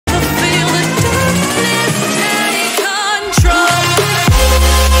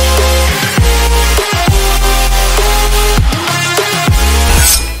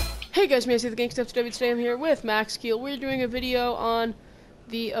guys, me, I see the Gangsta FTW. Today I'm here with Max Keel. We're doing a video on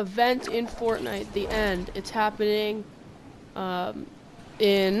the event in Fortnite, the end. It's happening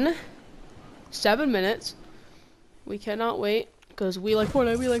in 7 minutes. We cannot wait, because we like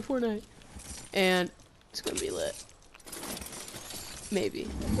Fortnite, and it's gonna be lit. Maybe.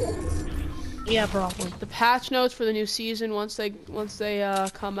 Yeah, probably. The patch notes for the new season, once they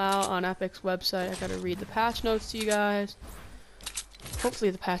come out on Epic's website, I gotta read the patch notes to you guys.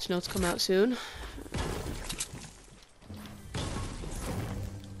 Hopefully the patch notes come out soon.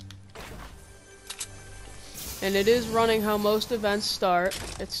 And it is running how most events start.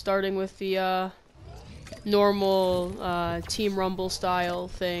 It's starting with the normal Team Rumble style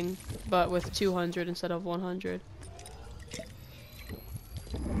thing, but with 200 instead of 100.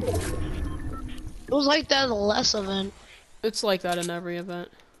 It was like that in the last event. It's like that in every event.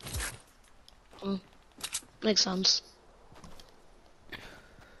 Makes sense.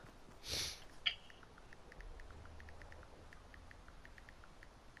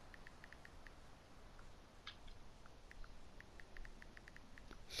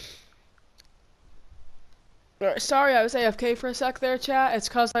 Sorry, I was AFK for a sec there, chat. It's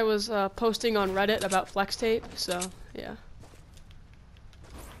cause I was posting on Reddit about flex tape, so yeah.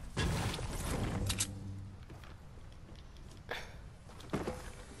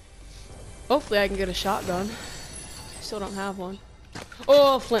 Hopefully I can get a shotgun. Still don't have one.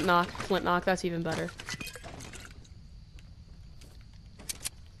 Oh, flint knock, that's even better.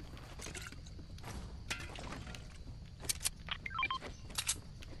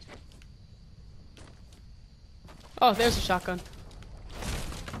 Oh, there's a shotgun.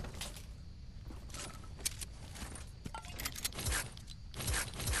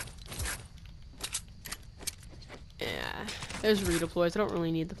 Yeah, there's redeploys. I don't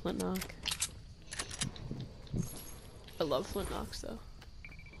really need the flint knock. I love flint knocks though.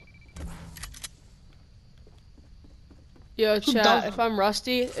 Yo, chat, if I'm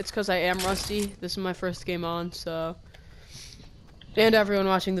rusty, it's because I am rusty. This is my first game on, so. And everyone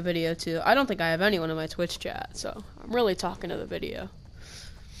watching the video too. I don't think I have anyone in my Twitch chat, so I'm really talking to the video.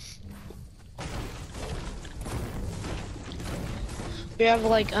 We have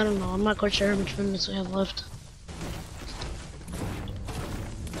like, I don't know, I'm not quite sure how much minutes we have left.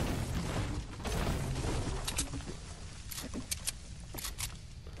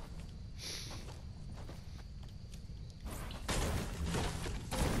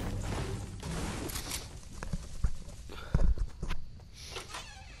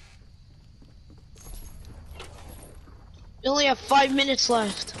 We only have 5 minutes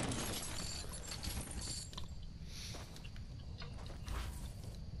left.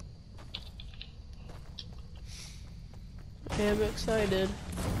 I am excited.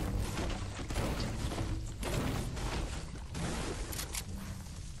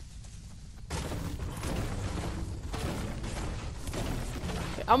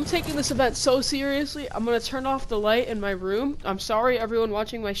 I'm taking this event so seriously, I'm gonna turn off the light in my room. I'm sorry everyone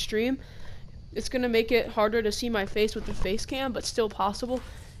watching my stream. It's gonna make it harder to see my face with the face cam, but still possible.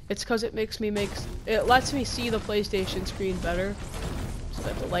 It's cause it lets me see the PlayStation screen better, so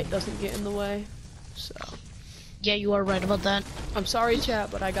that the light doesn't get in the way. So. Yeah, you are right about that. I'm sorry,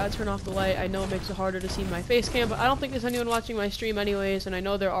 chat, but I gotta turn off the light. I know it makes it harder to see my face cam, but I don't think there's anyone watching my stream anyways, and I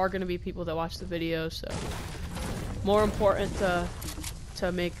know there are gonna be people that watch the video, so. More important to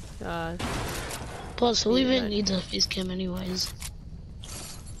make, Plus, we even need the face cam anyways.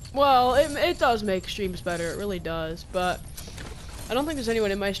 Well, it does make streams better, it really does, but I don't think there's anyone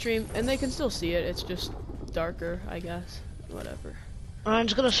in my stream, and they can still see it, it's just darker, I guess. Whatever. I'm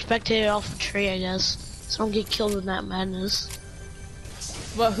just gonna spectate off the tree, I guess, so I don't get killed in that madness.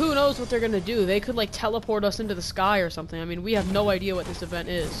 But who knows what they're gonna do? They could, like, teleport us into the sky or something. I mean, we have no idea what this event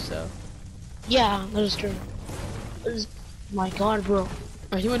is, so. Yeah, that is true. My god, bro.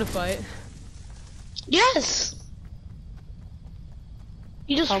 Are you in a fight? Yes!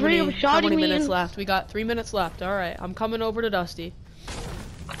 You just How many minutes me left? We got 3 minutes left. Alright, I'm coming over to Dusty.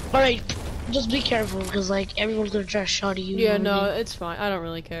 Alright, just be careful, because, like, everyone's gonna try to shot at you. Yeah, no, it's fine. I don't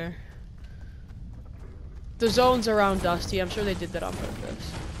really care. The zone's around Dusty. I'm sure they did that on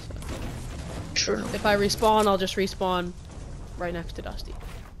purpose. So. True. If I respawn, I'll just respawn right next to Dusty.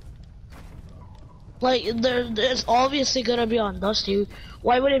 Like, there's obviously gonna be on Dusty.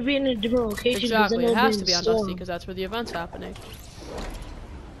 Why would it be in a different location? Exactly, it has to be on Dusty, because that's where the event's happening.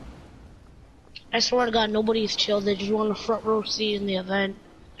 I swear to God, nobody's chill. They just want a front row seat in the event.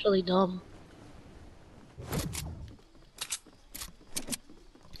 It's really dumb.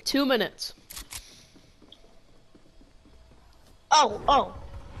 2 minutes. Oh.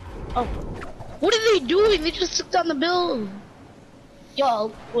 What are they doing? They just took down the building.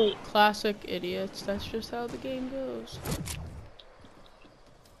 Yo, wait. Classic idiots. That's just how the game goes.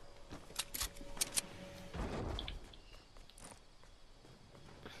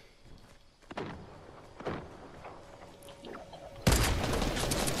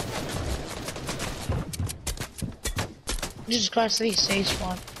 Jesus Christ, they say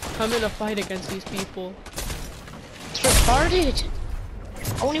spawn. I'm in a fight against these people. It's retarded.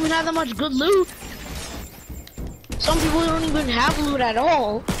 I don't even have that much good loot. Some people don't even have loot at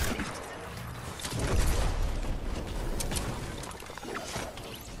all.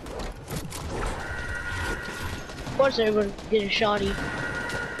 Of course everyone getting shoddy.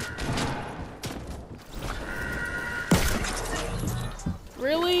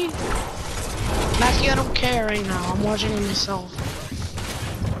 Really? Matthew, I don't care right now. I'm watching it myself.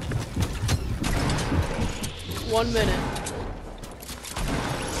 1 minute.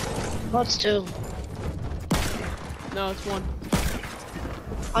 What's 2? No, it's 1.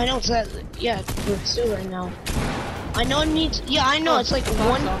 I know it's that. Yeah, it's 2 right now. I know it needs. Yeah, I know it's like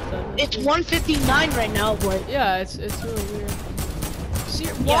one. It's 1:59 right now, but yeah, it's really weird. See,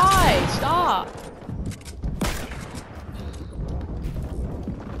 why? Stop.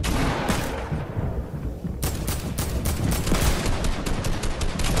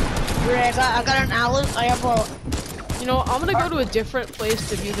 I got an Alice. I have a. You know, I'm gonna go to a different place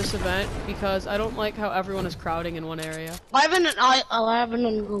to view this event because I don't like how everyone is crowding in one area. I have an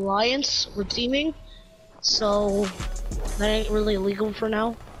alliance. We're teaming, so that ain't really illegal for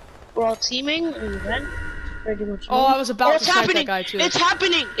now. We're all teaming in the event. Pretty much. Oh, I was about to snipe happening. that guy too. It's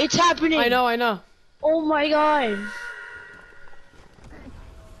happening. It's happening. I know. Oh my god.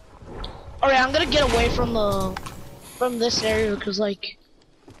 Alright, I'm gonna get away from this area because like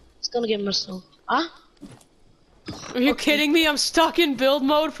it's gonna get messed up. Huh? Are you kidding me? I'm stuck in build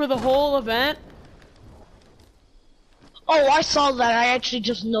mode for the whole event. Oh, I saw that. I actually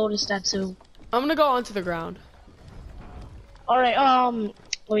just noticed that too. I'm gonna go onto the ground. Alright,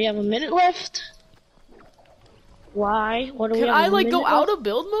 we have a minute left. Why? What do we Can have? I like go out of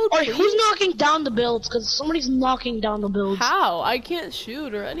build mode, Alright, please? who's knocking down the builds? Because somebody's knocking down the builds. How? I can't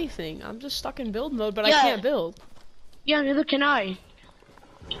shoot or anything. I'm just stuck in build mode, but I can't build. Yeah, neither can I.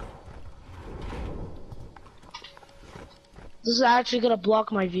 This is actually gonna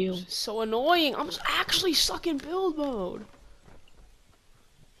block my view. It's so annoying. I'm actually stuck in build mode.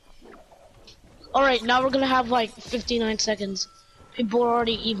 Alright, now we're gonna have like 59 seconds. People are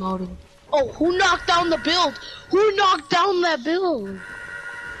already emoting. Oh, who knocked down the build? Who knocked down that build?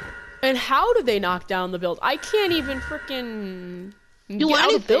 And how did they knock down the build? I can't even freaking get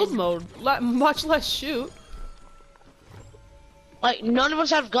out of build mode, much less shoot. Like, none of us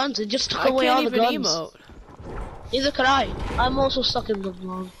have guns. It just took away all the guns. I can't even emote. Neither could I. I'm also stuck in build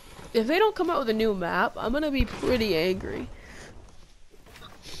mode. If they don't come out with a new map, I'm gonna be pretty angry.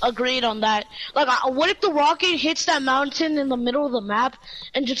 Agreed on that. Like, what if the rocket hits that mountain in the middle of the map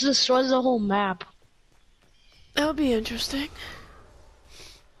and just destroys the whole map? That would be interesting.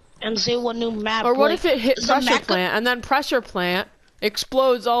 And say what new map? Or what if it hit pressure plant and then pressure plant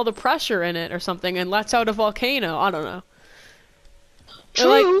explodes all the pressure in it or something and lets out a volcano? I don't know. True.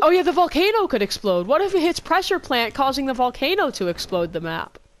 Like, oh yeah, the volcano could explode. What if it hits pressure plant causing the volcano to explode the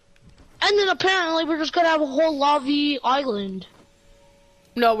map? And then apparently we're just gonna have a whole lava island.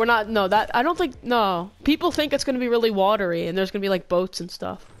 No, we're not. No, I don't think. No, people think it's gonna be really watery, and there's gonna be like boats and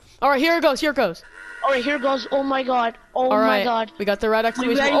stuff. All right, here it goes. Here it goes. All right, here it goes. Oh my god. Oh my god. We got the red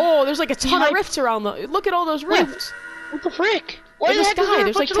exclamation. Oh, there's like a ton of rifts around the. Look at all those rifts. What the frick? What the sky?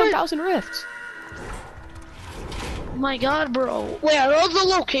 There's like 10,000 rifts. Oh my god, bro. Wait, are those the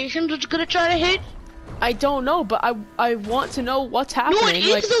locations it's gonna try to hit? I don't know, but I want to know what's happening. No, it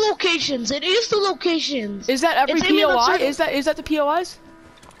is the locations. It is the locations. Is that every POI? Is that the POIs?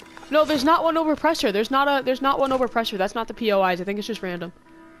 No, there's not one over pressure. There's not one over pressure. That's not the POIs. I think it's just random.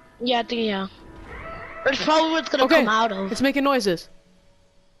 Yeah, I think yeah. It's probably what it's gonna come out of. It's making noises.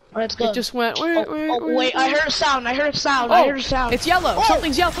 Alright, let's go. It just went. Wait, I heard a sound. I heard a sound. It's yellow. Oh.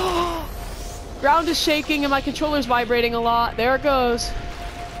 Something's yellow. Ground is shaking and my controller's vibrating a lot. There it goes.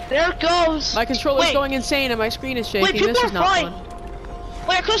 There it goes. My controller's going insane and my screen is shaking. This is not fun.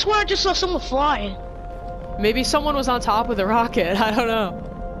 Wait, I could've sworn I just saw someone fly. Maybe someone was on top of the rocket. I don't know.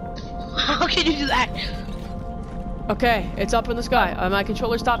 How can you do that? Okay, it's up in the sky. My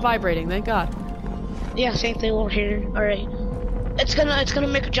controller stopped vibrating. Thank God. Yeah, same thing over here. All right, it's gonna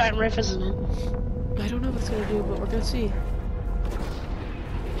make a giant rift, isn't it? I don't know what it's gonna do, but we're gonna see.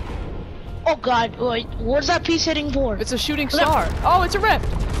 Oh God! Wait, what's that piece hitting for? It's a shooting star. Oh, it's a rift.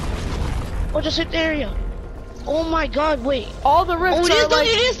 Oh, just hit the area. Oh my God! Wait. All the rifts are like.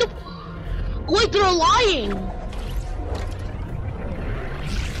 Wait, they're lying.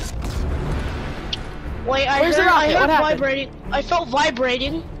 Wait, Where's the rocket? What happened? Vibrating. I felt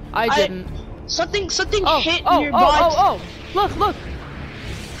vibrating. I didn't. Something hit oh, nearby. Oh! Look!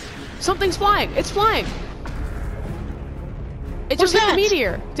 Something's flying. It's flying. It just hit the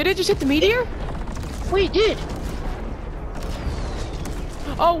meteor. Did it just hit the meteor? Wait, it did.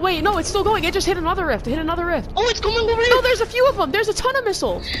 Oh wait, no, it's still going. It just hit another rift. It hit another rift. Oh, it's coming over here. No, there's a few of them. There's a ton of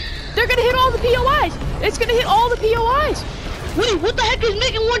missiles. They're gonna hit all the POIs. It's gonna hit all the POIs. Wait, what the heck is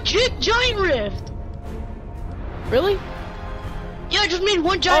making one giant rift? Really? Yeah, I just made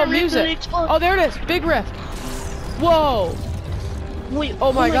one giant rift and it exploded. Oh, there it is. Big rift. Whoa. Wait,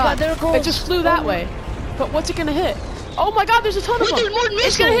 oh my god. There it goes. It just flew that way. But what's it gonna hit? Oh my god, there's a ton of them. There's more missiles.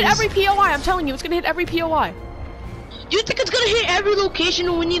 It's gonna hit every POI. I'm telling you, it's gonna hit every POI. Do you think it's gonna hit every location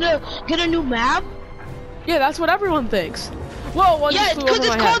and we need to get a new map? Yeah, that's what everyone thinks. Whoa, one just flew over my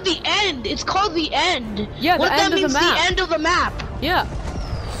head. Yeah, because it's called the end. It's called the end. Yeah, the end of the map. The end of the map. Yeah.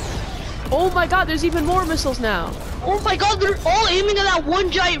 Oh my god, there's even more missiles now. Oh my god, they're all aiming at that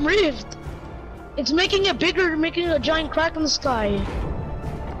one giant rift. It's making it bigger, making a giant crack in the sky.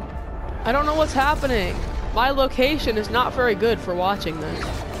 I don't know what's happening. My location is not very good for watching this.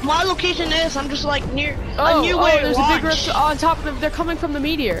 My location is, I'm just like near there's a big rift on top of them. They're coming from the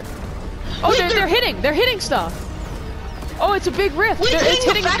meteor. Oh, wait, they're hitting stuff. Oh, it's a big rift. Wait, it's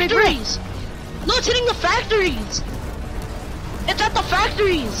hitting the a big rift. No, it's hitting the factories. It's at the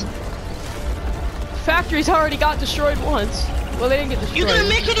factories. Factories already got destroyed once. Well, they didn't get destroyed. You're gonna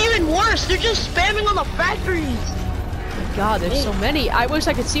make it even worse. They're just spamming on the factories. Oh my god, there's so many. I wish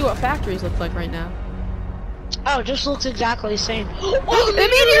I could see what factories look like right now. Oh, it just looks exactly the same. Oh, the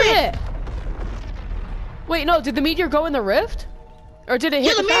meteor hit! Wait, no, did the meteor go in the rift? Or did it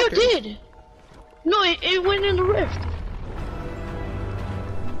hit the factory? Yeah, the meteor did. No, it went in the rift.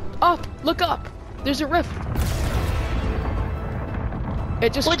 Up, look up. There's a rift.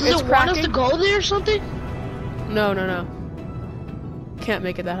 It just, does it want us to go there or something? No. Can't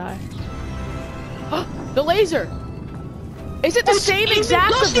make it that high. The laser! Is it the same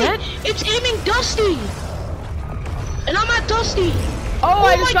exact event? It's aiming Dusty! And I'm at Dusty! Oh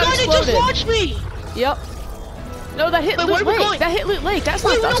my god, it just launched me! Yep. No, that hit Loot Lake. That hit Loot Lake. That's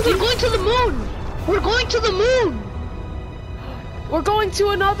not Dusty. No, we're going to the moon! We're going to the moon! We're going to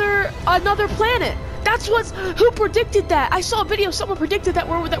another planet. That's who predicted that? I saw a video. Someone predicted that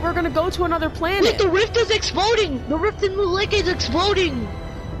we're gonna go to another planet. Wait, the rift is exploding. The rift in the lake is exploding.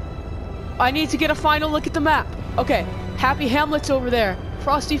 I need to get a final look at the map. Okay, Happy Hamlet's over there.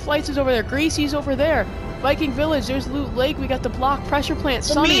 Frosty Flights is over there. Greasy's over there. Viking Village. There's Loot Lake. We got the block pressure plant.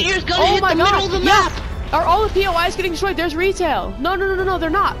 The Sunny. meteor's gonna hit the middle of the map. Are all the POIs getting destroyed? There's retail. No, they're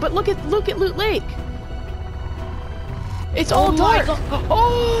not. But look at Loot Lake. It's all dark.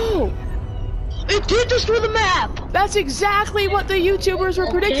 Oh. It did destroy the map! That's exactly what the YouTubers were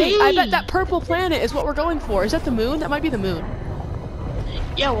predicting. I bet that purple planet is what we're going for. Is that the moon? That might be the moon.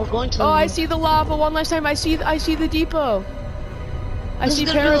 Yeah, we're going to the moon. I see the lava one last time. I see the depot. I see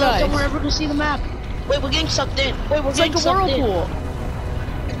paradise. We're ever gonna see the map. Wait, we're getting sucked in. Wait, we're getting sucked in. It's like a whirlpool.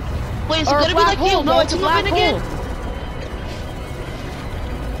 Wait, is it gonna be like the no, it's a black hole. Again?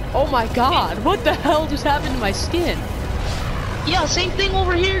 Oh my god, what the hell just happened to my skin? Yeah, same thing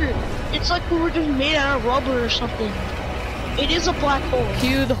over here. It's like we were just made out of rubber or something. It is a black hole.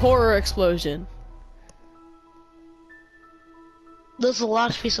 Cue the horror explosion. There's the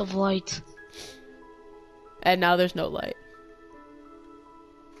last piece of light. And now there's no light.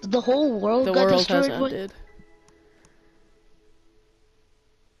 The whole world got destroyed. The world has ended.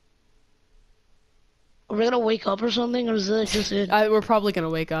 Are we gonna wake up or something, or is that just it? We're probably gonna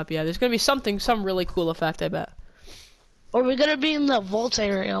wake up, yeah. There's gonna be some really cool effect, I bet. Or we're gonna be in the vault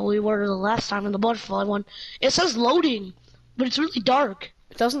area we were the last time in the butterfly one. It says loading, but it's really dark.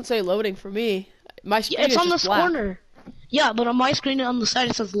 It doesn't say loading for me. My screen it's is on just this black. corner. Yeah, but on my screen on the side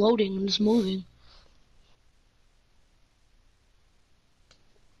it says loading and it's moving.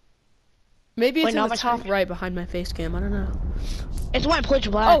 Maybe it's in the top right behind my face cam. I don't know. It's when I pitch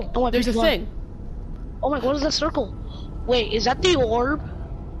black. Oh, there's a thing. Oh my god, what is that circle? Wait, is that the orb?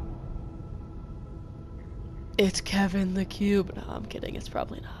 It's Kevin the Cube. No, I'm kidding. It's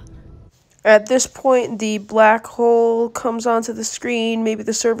probably not. At this point, the black hole comes onto the screen. Maybe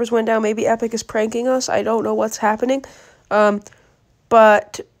the servers went down. Maybe Epic is pranking us. I don't know what's happening.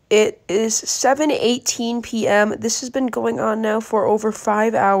 But it is 7:18 p.m. This has been going on now for over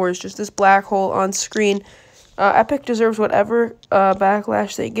 5 hours. Just this black hole on screen. Epic deserves whatever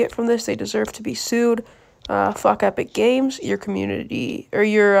backlash they get from this. They deserve to be sued. Fuck Epic Games. Your community or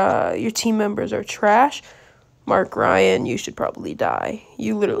your team members are trash. Mark Ryan, you should probably die.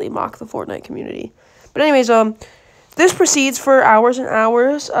 You literally mock the Fortnite community. But anyways, this proceeds for hours and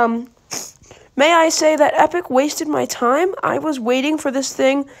hours. May I say that Epic wasted my time? I was waiting for this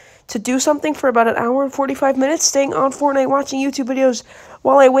thing to do something for about an hour and 45 minutes, staying on Fortnite watching YouTube videos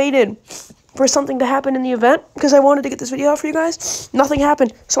while I waited for something to happen in the event, because I wanted to get this video out for you guys. Nothing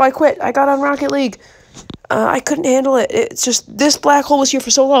happened, so I quit. I got on Rocket League. I couldn't handle it. It's just, this black hole was here for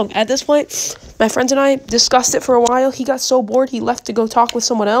so long. At this point, my friends and I discussed it for a while. He got so bored, he left to go talk with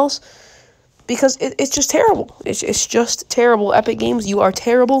someone else. Because it's just terrible. It's just terrible. Epic Games, you are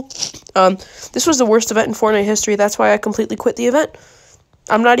terrible. This was the worst event in Fortnite history. That's why I completely quit the event.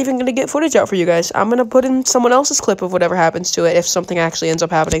 I'm not even going to get footage out for you guys. I'm going to put in someone else's clip of whatever happens to it if something actually ends up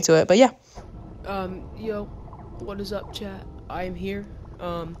happening to it. But yeah. Yo, what is up, chat? I am here.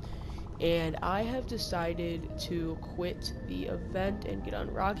 And I have decided to quit the event and get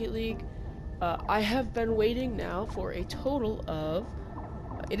on Rocket League. I have been waiting now for a total of...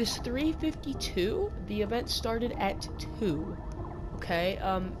 It is 3:52. The event started at 2. Okay,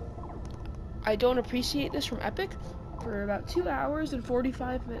 I don't appreciate this from Epic for about 2 hours and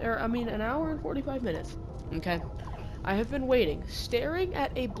 45 minutes, or I mean an hour and 45 minutes. Okay, I have been waiting, staring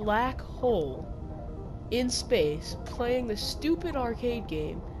at a black hole in space, playing the stupid arcade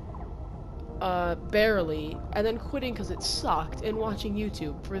game, barely, and then quitting because it sucked, and watching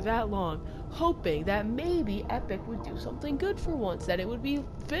YouTube for that long, hoping that maybe Epic would do something good for once, that it would be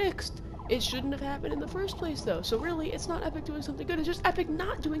fixed. It shouldn't have happened in the first place, though. So really, it's not Epic doing something good, it's just Epic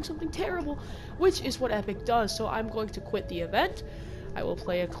not doing something terrible, which is what Epic does. So I'm going to quit the event. I will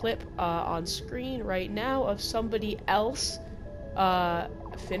play a clip on screen right now of somebody else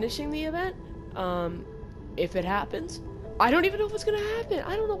finishing the event, if it happens. I don't even know if it's gonna happen.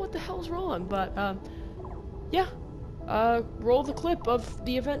 I don't know what the hell's wrong, but yeah. Roll the clip of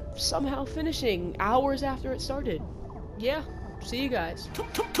the event somehow finishing hours after it started. Yeah, see you guys.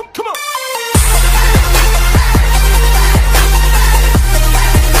 Come on!